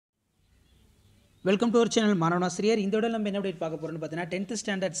Welcome to our channel மாணவனாசிரியர். இந்த விட நம்ம என்ன அப்டேட் பார்க்க போகிறோம்னு பார்த்தீங்கன்னா 10th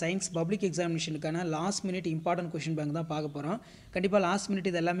standard science public எக்ஸாமினேஷனுக்கான last minute important question bank தான் பார்க்க போகிறோம். கண்டிப்பாக லாஸ்ட் மினிட்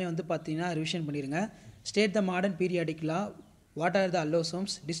இது எல்லாமே வந்து பார்த்தீங்கன்னா ரிவிஷன் பண்ணிடுங்க. State the modern periodic law, what are the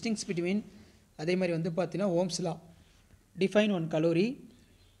allosomes, டிஸ்டிங்ஸ் between, அதே மாதிரி வந்து பார்த்தீங்கன்னா Ohm's law, define one calorie,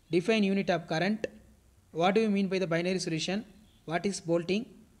 define unit of current, what to you mean by the binary solution, what is போல்ட்டிங்,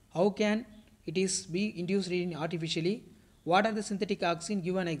 how can it is B induced in artificially, what are the synthetic auxin,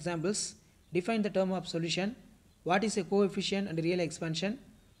 given examples, define the term of solution, what is a coefficient and real expansion,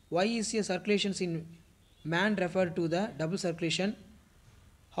 why is a circulations in man referred to the double circulation,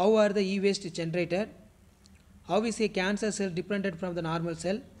 how are the e-waste generated, how is a cancer cell different from the normal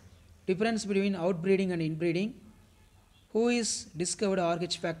cell, difference between outbreeding and inbreeding, who is discovered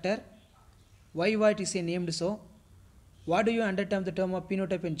RH factor, why white is a named so, what do you understand the term of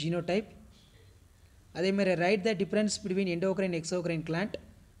phenotype and genotype, அதே மாதிரி write the difference between endocrine and exocrine gland,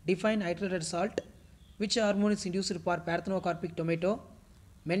 define hydrated salt, which hormone is induced for parthenocarpic tomato,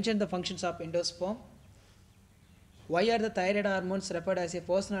 mention the functions of endosperm, why are the thyroid hormones referred as a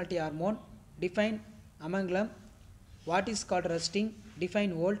personality hormone, define amanglum, what is called rusting,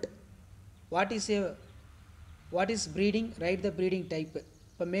 define volt, what is breeding, write the breeding type.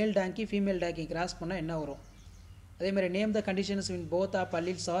 இப்போ மேல் டாங்கி female டாங்கி cross பண்ணால் என்ன வரும். அதே மாதிரி name the conditions in both of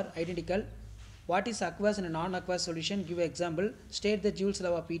alleles R identical, what is aqueous and non-aqueous solution, give example, state the Joule's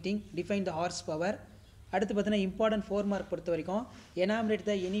law of heating, define the horsepower. அடுத்து பார்த்தீங்கன்னா important 4 mark பொறுத்த வரைக்கும் enumerate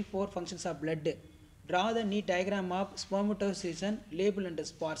the any 4 functions of blood, draw the neat diagram of spermatocytes, label and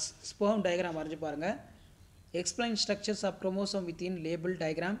spores. sperm diagram வரைஞ்சு பாருங்க. explain structures of chromosome within label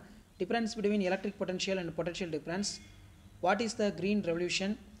diagram, difference between electric potential and potential difference, what is the green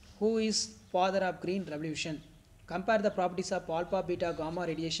revolution, who is father of green revolution, compare the properties of alpha beta gamma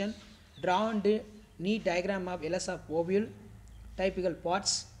radiation, draw and neat diagram of LS of ovule, typical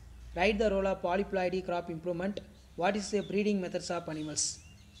parts, write the role of polyploidy crop improvement, what is the breeding methods of animals,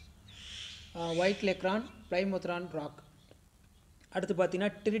 white lecron, plymouthron rock. அடுத்து பார்த்தீங்கன்னா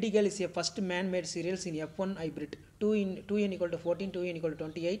triticale is a first man-made cereals in F1 hybrid, 2n equal to 14, 2n equal to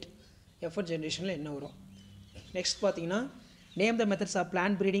 28, F1 generationல என்ன வரும். next பார்த்தீங்கன்னா name the methods of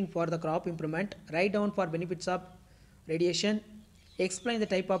plant breeding for the crop improvement, write down for benefits of radiation, explain the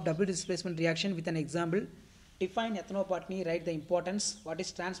type of double displacement reaction with an example, define ethnobotany, write the importance, what is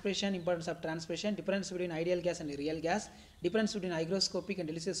transpiration, importance of transpiration, difference between ideal gas and real gas, difference between hygroscopic and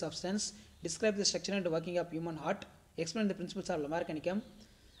delicious substance, describe the structure and working of human heart, explain the principles of Lamarck mechanism.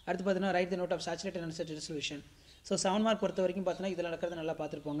 அடுத்து பார்த்தீங்கன்னா write the note of saturated and unsaturated solution. So 7 mark பொறுத்த வரைக்கும் பார்த்தீங்கன்னா இதில் நடக்கிறத நல்லா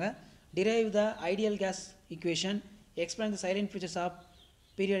பார்த்துருப்போங்க. derive the ideal gas equation, explain the silent features of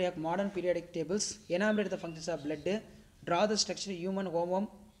periodic modern periodic tables, enumerate the functions of blood, draw the structure human ovum,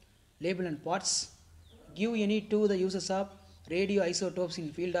 label and parts, give any to the uses of radioisotopes in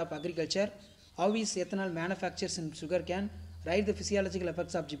field of agriculture, how is ethanol manufactured in sugar cane, write the physiological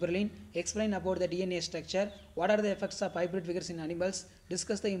effects of gibberellin, explain about the DNA structure, what are the effects of hybrid vigors in animals,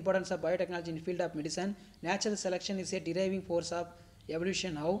 discuss the importance of biotechnology in field of medicine, natural selection is a deriving force of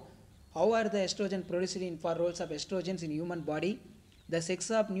evolution, how are the estrogen produced in for roles of estrogens in human body, the sex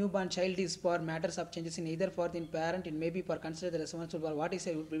of newborn child is for matters of changes in either for the parent, it may be for consider the responsible for what is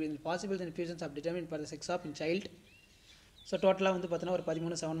possible in fusions of determined for the sex of in child. So டோட்டலாக வந்து பார்த்தீங்கன்னா ஒரு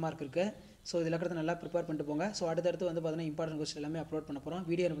 13 7 mark இருக்குது. So இதில் இருக்கிறத நல்லா prepare பண்ணிட்டு போங்க. ஸோ அடுத்தடுத்து வந்து பார்த்தீங்கன்னா இம்பார்ட்டன்ட் கொஸ்டின் எல்லாமே அப்லோட் பண்ண போகிறோம்.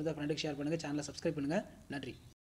 வீடியோ இருந்தால் ஃப்ரெண்டுக்கு ஷேர் பண்ணுங்கள், சேனலை சப்ஸ்கிரைப் பண்ணுங்கள். நன்றி.